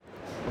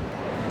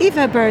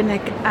Eva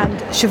Beranek and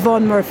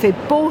Siobhán Murphy,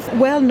 both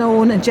well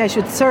known in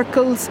Jesuit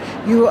circles.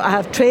 You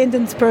have trained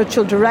in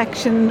spiritual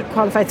direction,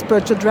 qualified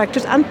spiritual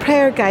directors and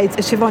prayer guides.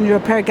 Siobhán, you're a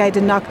prayer guide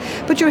in Knock,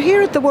 but you're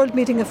here at the World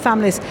Meeting of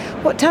Families.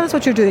 Tell us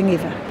what you're doing,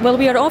 Eva. Well,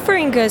 we are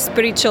offering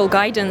spiritual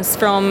guidance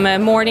from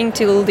morning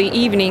till the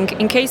evening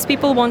in case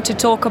people want to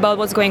talk about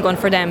what's going on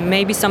for them.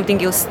 Maybe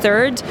something is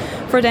stirred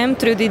for them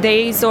through the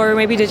days, or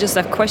maybe they just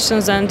have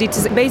questions, and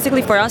it's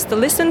basically for us to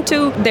listen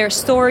to their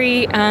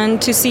story and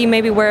to see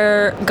maybe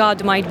where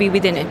God might be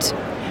within it.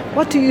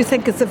 What do you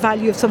think is the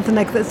value of something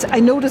like this? I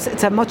notice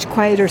it's a much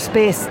quieter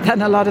space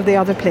than a lot of the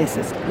other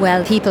places.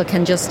 Well, people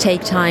can just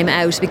take time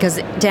out because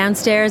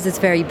downstairs it's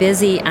very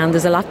busy and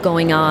there's a lot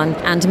going on,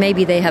 and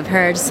maybe they have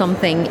heard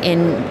something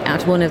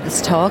at one of the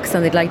talks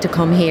and they'd like to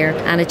come here,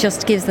 and it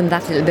just gives them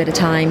that little bit of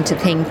time to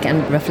think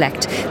and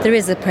reflect. There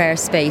is a prayer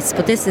space,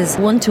 but this is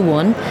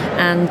one-to-one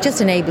and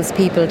just enables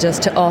people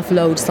just to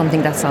offload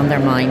something that's on their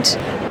mind.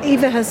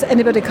 Eva, has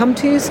anybody come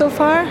to you so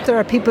far? There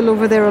are people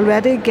over there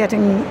already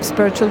getting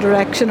spiritual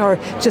direction or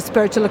just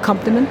spiritual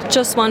accompaniment?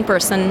 Just one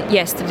person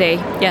yesterday,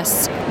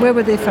 yes. Where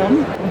were they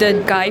from?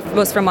 The guy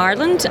was from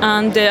Ireland,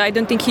 and I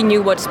don't think he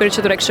knew what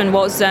spiritual direction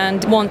was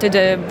and wanted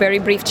a very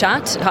brief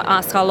chat. I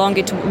asked how long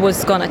it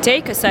was going to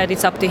take. I said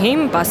it's up to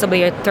him,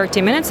 possibly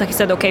 30 minutes. He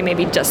said, okay,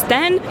 maybe just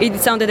 10. It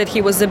sounded that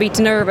he was a bit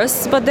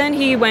nervous, but then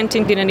he went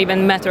and didn't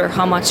even matter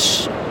how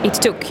much it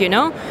took,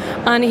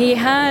 and he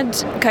had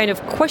kind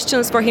of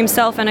questions for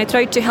himself, and I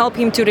tried to help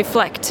him to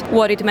reflect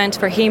what it meant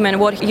for him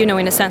and what,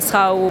 in a sense,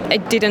 how I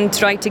didn't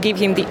try to give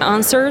him the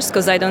answers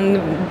because I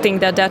don't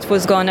think that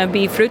was going to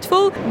be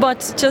fruitful,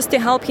 but just to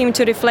help him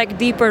to reflect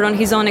deeper on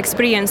his own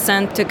experience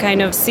and to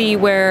kind of see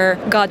where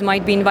God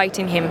might be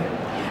inviting him.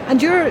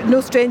 And you're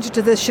no stranger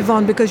to this,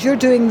 Siobhán, because you're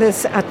doing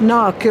this at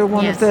Knock. You're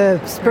one of the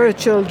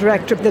spiritual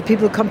directors that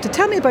people come to.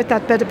 Tell me about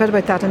that, bit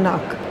about that in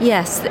Knock.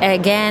 Yes,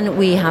 again,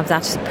 we have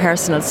that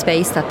personal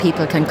space that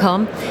people can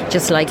come,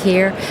 just like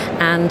here.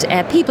 And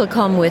people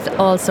come with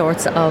all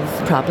sorts of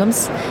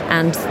problems.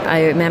 And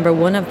I remember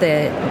one of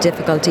the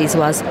difficulties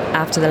was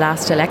after the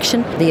last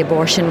election, the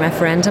abortion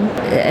referendum.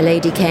 A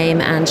lady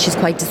came and she's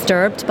quite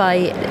disturbed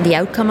by the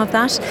outcome of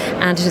that,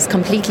 and it has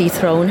completely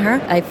thrown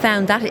her. I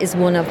found that is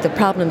one of the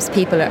problems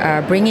people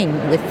are bringing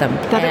with them.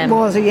 That it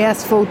was a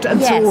yes vote,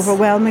 and so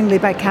overwhelmingly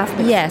by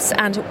Catholics. Yes,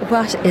 and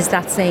what is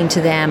that saying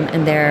to them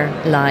in their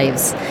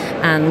lives?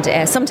 And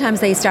sometimes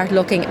they start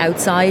looking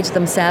outside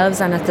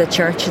themselves and at the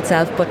church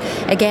itself, but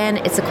again,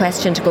 it's a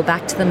question to go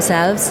back to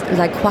themselves,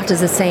 like what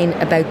is it saying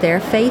about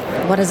their faith?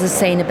 What is it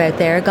saying about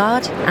their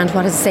God? And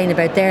what is it saying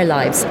about their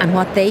lives and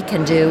what they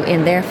can do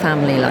in their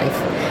family life?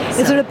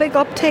 Is there a big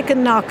uptake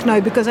in Knock now?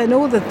 Because I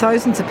know that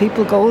thousands of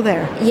people go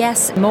there.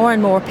 Yes, more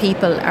and more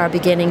people are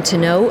beginning to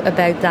know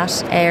about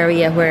that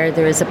area where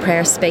there is a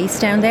prayer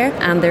space down there,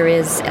 and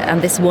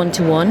this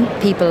one-to-one.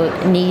 People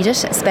need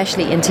it,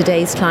 especially in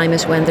today's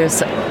climate when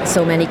there's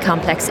so many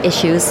complex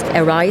issues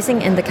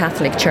arising in the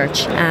Catholic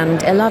Church,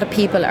 and a lot of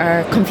people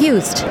are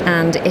confused,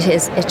 and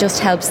it just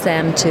helps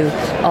them to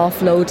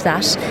offload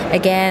that.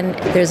 Again,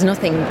 there's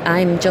nothing.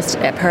 I'm just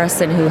a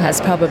person who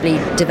has probably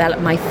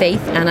developed my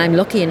faith, and I'm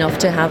lucky enough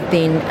to have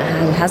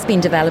has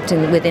been developed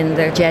within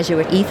their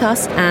Jesuit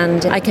ethos,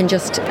 and I can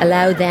just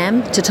allow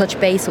them to touch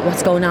base with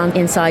what's going on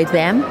inside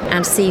them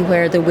and see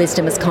where the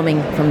wisdom is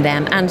coming from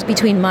them. And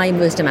between my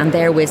wisdom and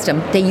their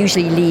wisdom, they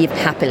usually leave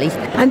happily.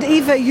 And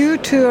Eva, you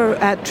too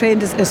are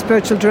trained as a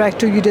spiritual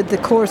director. You did the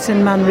course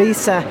in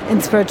Manresa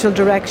in spiritual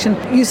direction.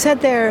 You said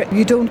there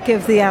you don't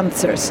give the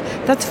answers.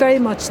 That's very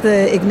much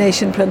the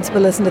Ignatian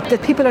principle, isn't it?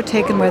 That people are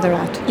taken where they're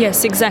at.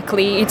 Yes,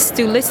 exactly. It's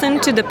to listen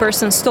to the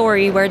person's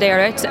story where they are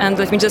at. And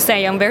let me just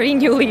say, I'm very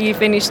newly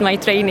finished my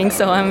training,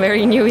 so I'm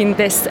very new in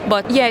this.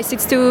 But yes,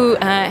 it's to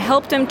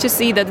help them to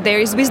see that there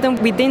is wisdom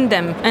within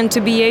them and to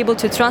be able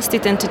to trust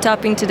it and to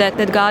tap into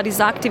that God is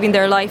active in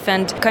their life,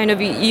 and kind of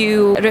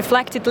you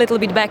reflect it a little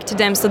bit back to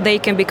them so they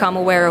can become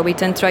aware of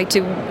it and try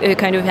to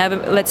kind of have,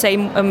 let's say,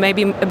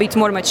 maybe a bit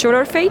more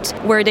mature faith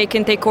where they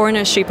can take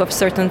ownership of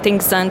certain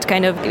things and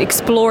kind of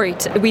explore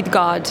it with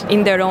God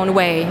in their own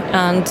way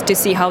and to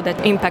see how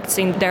that impacts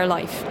in their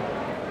life.